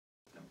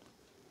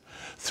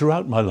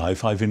Throughout my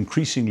life, I've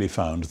increasingly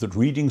found that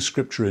reading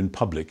scripture in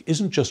public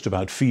isn't just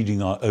about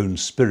feeding our own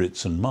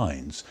spirits and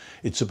minds,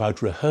 it's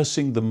about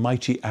rehearsing the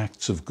mighty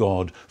acts of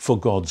God for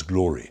God's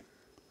glory.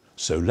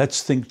 So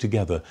let's think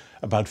together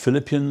about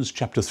Philippians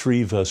chapter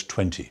 3, verse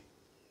 20.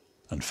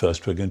 And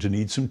first we're going to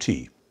need some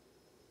tea.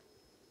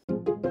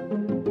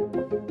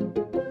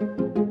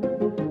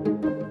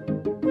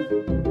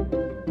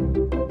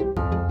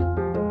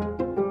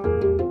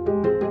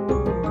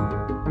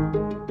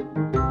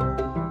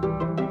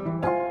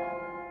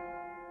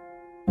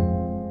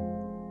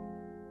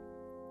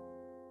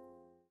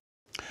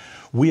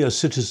 We are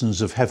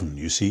citizens of heaven,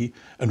 you see,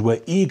 and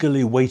we're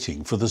eagerly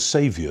waiting for the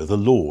Saviour, the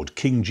Lord,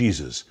 King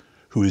Jesus,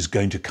 who is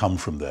going to come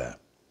from there.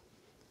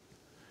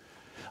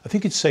 I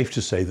think it's safe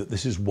to say that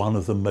this is one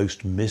of the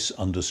most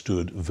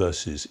misunderstood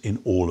verses in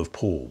all of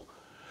Paul,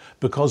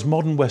 because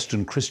modern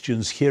Western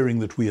Christians hearing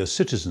that we are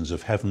citizens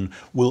of heaven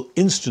will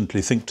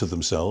instantly think to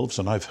themselves,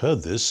 and I've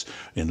heard this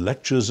in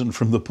lectures and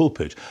from the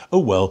pulpit, oh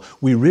well,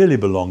 we really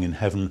belong in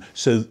heaven,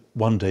 so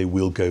one day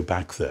we'll go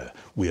back there.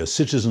 We are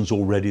citizens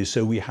already,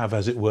 so we have,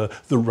 as it were,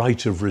 the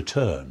right of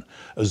return,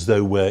 as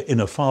though we're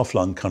in a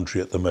far-flung country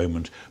at the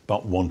moment,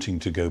 but wanting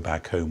to go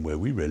back home where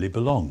we really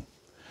belong.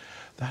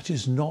 That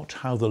is not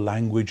how the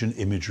language and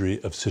imagery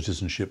of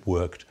citizenship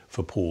worked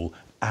for Paul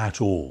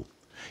at all.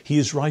 He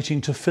is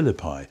writing to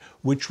Philippi,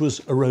 which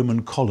was a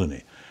Roman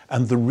colony.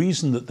 And the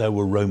reason that there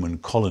were Roman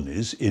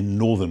colonies in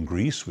northern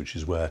Greece, which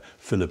is where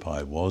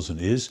Philippi was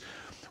and is,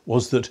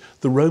 was that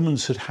the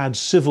Romans had had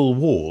civil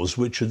wars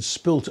which had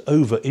spilt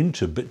over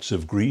into bits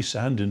of Greece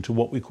and into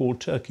what we call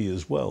Turkey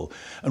as well.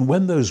 And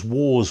when those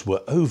wars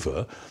were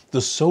over,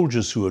 the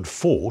soldiers who had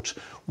fought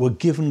were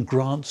given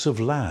grants of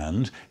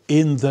land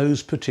in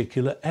those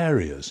particular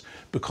areas,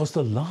 because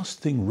the last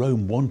thing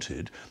Rome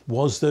wanted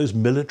was those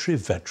military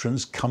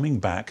veterans coming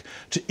back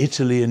to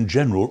Italy in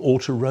general, or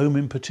to Rome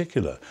in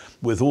particular,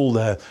 with all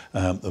their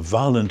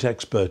violent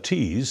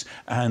expertise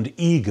and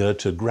eager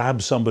to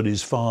grab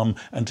somebody's farm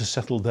and to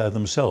settle there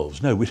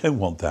themselves. No, we don't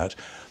want that.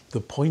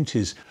 The point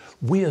is,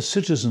 we are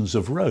citizens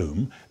of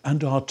Rome,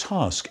 and our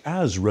task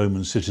as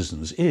Roman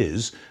citizens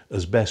is,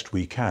 as best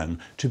we can,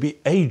 to be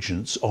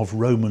agents of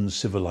Roman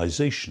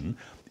civilization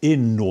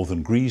in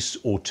northern Greece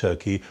or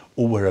Turkey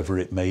or wherever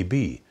it may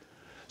be.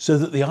 So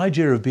that the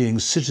idea of being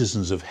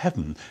citizens of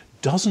heaven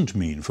doesn't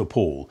mean for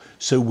Paul,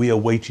 so we are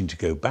waiting to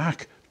go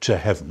back to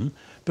heaven,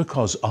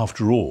 because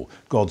after all,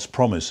 God's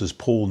promise, as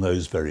Paul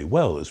knows very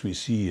well, as we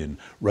see in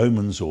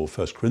Romans or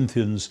 1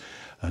 Corinthians,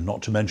 and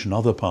not to mention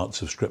other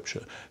parts of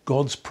Scripture,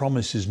 God's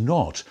promise is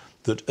not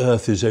that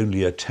earth is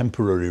only a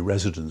temporary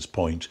residence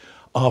point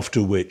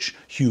after which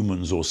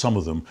humans, or some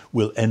of them,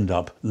 will end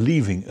up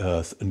leaving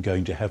earth and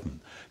going to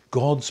heaven.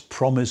 God's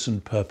promise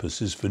and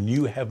purpose is for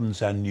new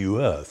heavens and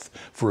new earth,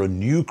 for a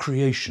new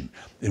creation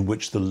in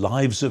which the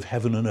lives of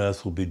heaven and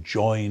earth will be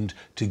joined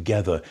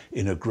together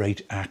in a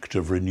great act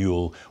of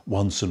renewal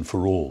once and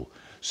for all.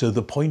 So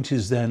the point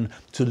is then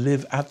to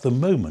live at the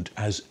moment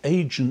as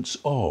agents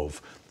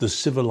of the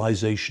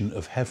civilization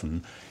of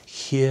heaven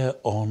here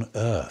on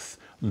earth.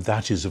 And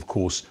that is, of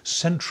course,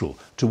 central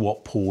to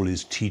what Paul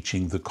is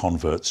teaching the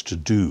converts to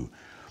do.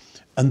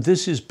 And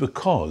this is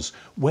because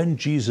when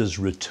Jesus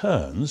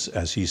returns,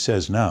 as he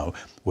says now,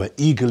 we're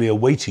eagerly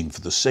awaiting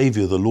for the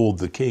Saviour, the Lord,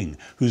 the King,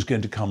 who's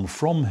going to come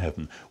from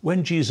heaven.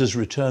 When Jesus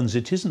returns,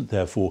 it isn't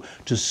therefore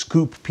to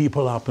scoop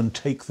people up and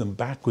take them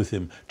back with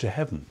him to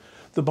heaven.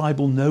 The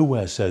Bible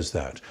nowhere says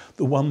that.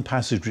 The one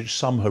passage which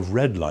some have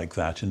read like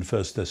that in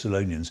 1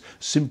 Thessalonians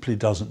simply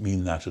doesn't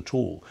mean that at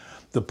all.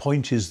 The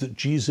point is that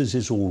Jesus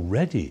is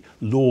already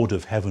Lord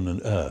of heaven and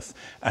earth,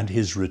 and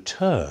his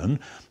return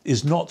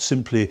is not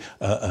simply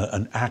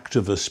an act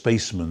of a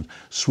spaceman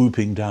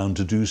swooping down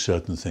to do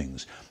certain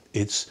things.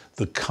 It's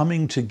the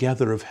coming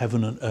together of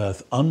heaven and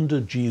earth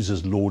under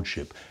Jesus'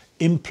 lordship,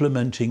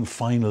 implementing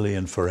finally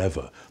and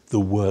forever the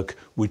work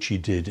which he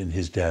did in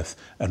his death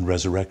and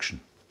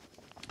resurrection.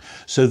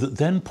 So that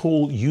then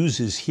Paul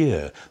uses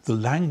here the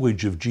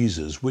language of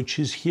Jesus, which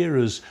his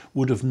hearers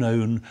would have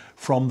known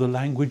from the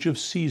language of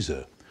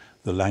Caesar,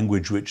 the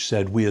language which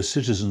said, we are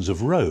citizens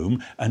of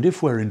Rome, and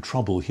if we're in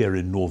trouble here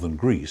in northern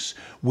Greece,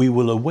 we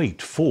will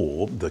await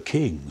for the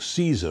king,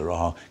 Caesar,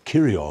 our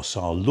Kyrios,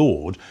 our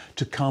Lord,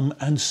 to come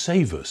and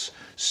save us.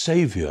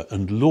 Saviour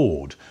and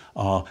Lord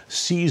are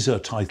Caesar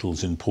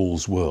titles in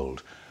Paul's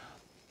world.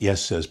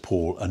 Yes, says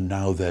Paul, and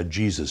now they're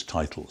Jesus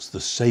titles,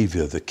 the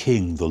Saviour, the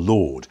King, the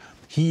Lord.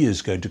 He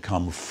is going to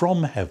come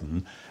from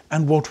heaven,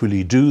 and what will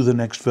he do? The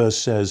next verse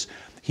says,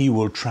 he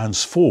will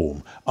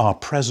transform our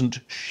present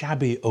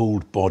shabby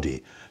old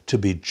body to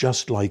be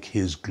just like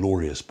his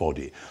glorious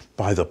body,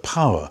 by the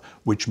power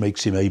which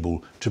makes him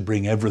able to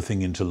bring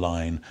everything into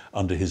line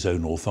under his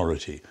own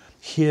authority.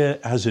 Here,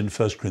 as in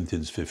 1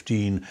 Corinthians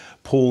 15,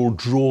 Paul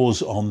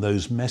draws on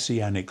those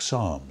messianic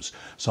psalms,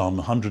 Psalm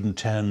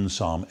 110,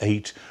 Psalm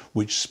 8,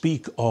 which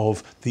speak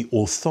of the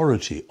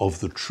authority of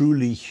the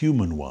truly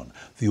human one,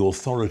 the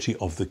authority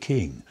of the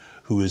King,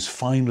 who is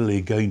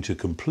finally going to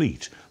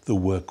complete the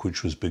work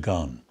which was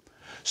begun.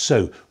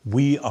 So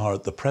we are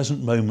at the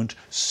present moment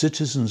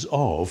citizens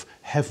of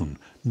heaven,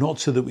 not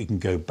so that we can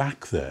go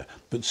back there,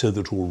 but so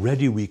that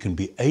already we can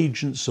be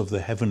agents of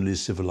the heavenly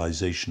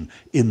civilization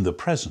in the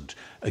present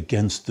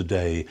against the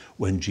day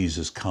when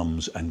Jesus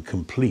comes and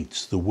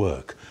completes the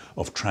work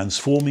of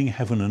transforming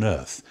heaven and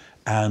earth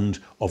and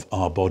of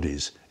our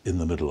bodies in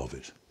the middle of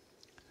it.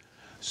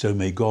 So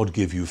may God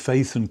give you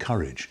faith and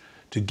courage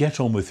to get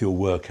on with your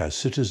work as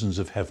citizens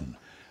of heaven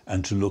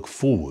and to look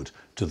forward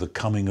to the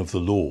coming of the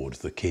Lord,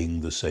 the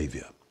King, the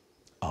Saviour.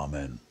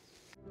 Amen.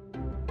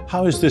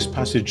 How is this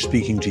passage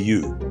speaking to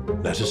you?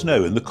 Let us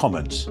know in the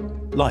comments.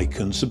 Like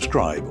and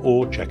subscribe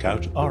or check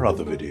out our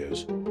other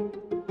videos.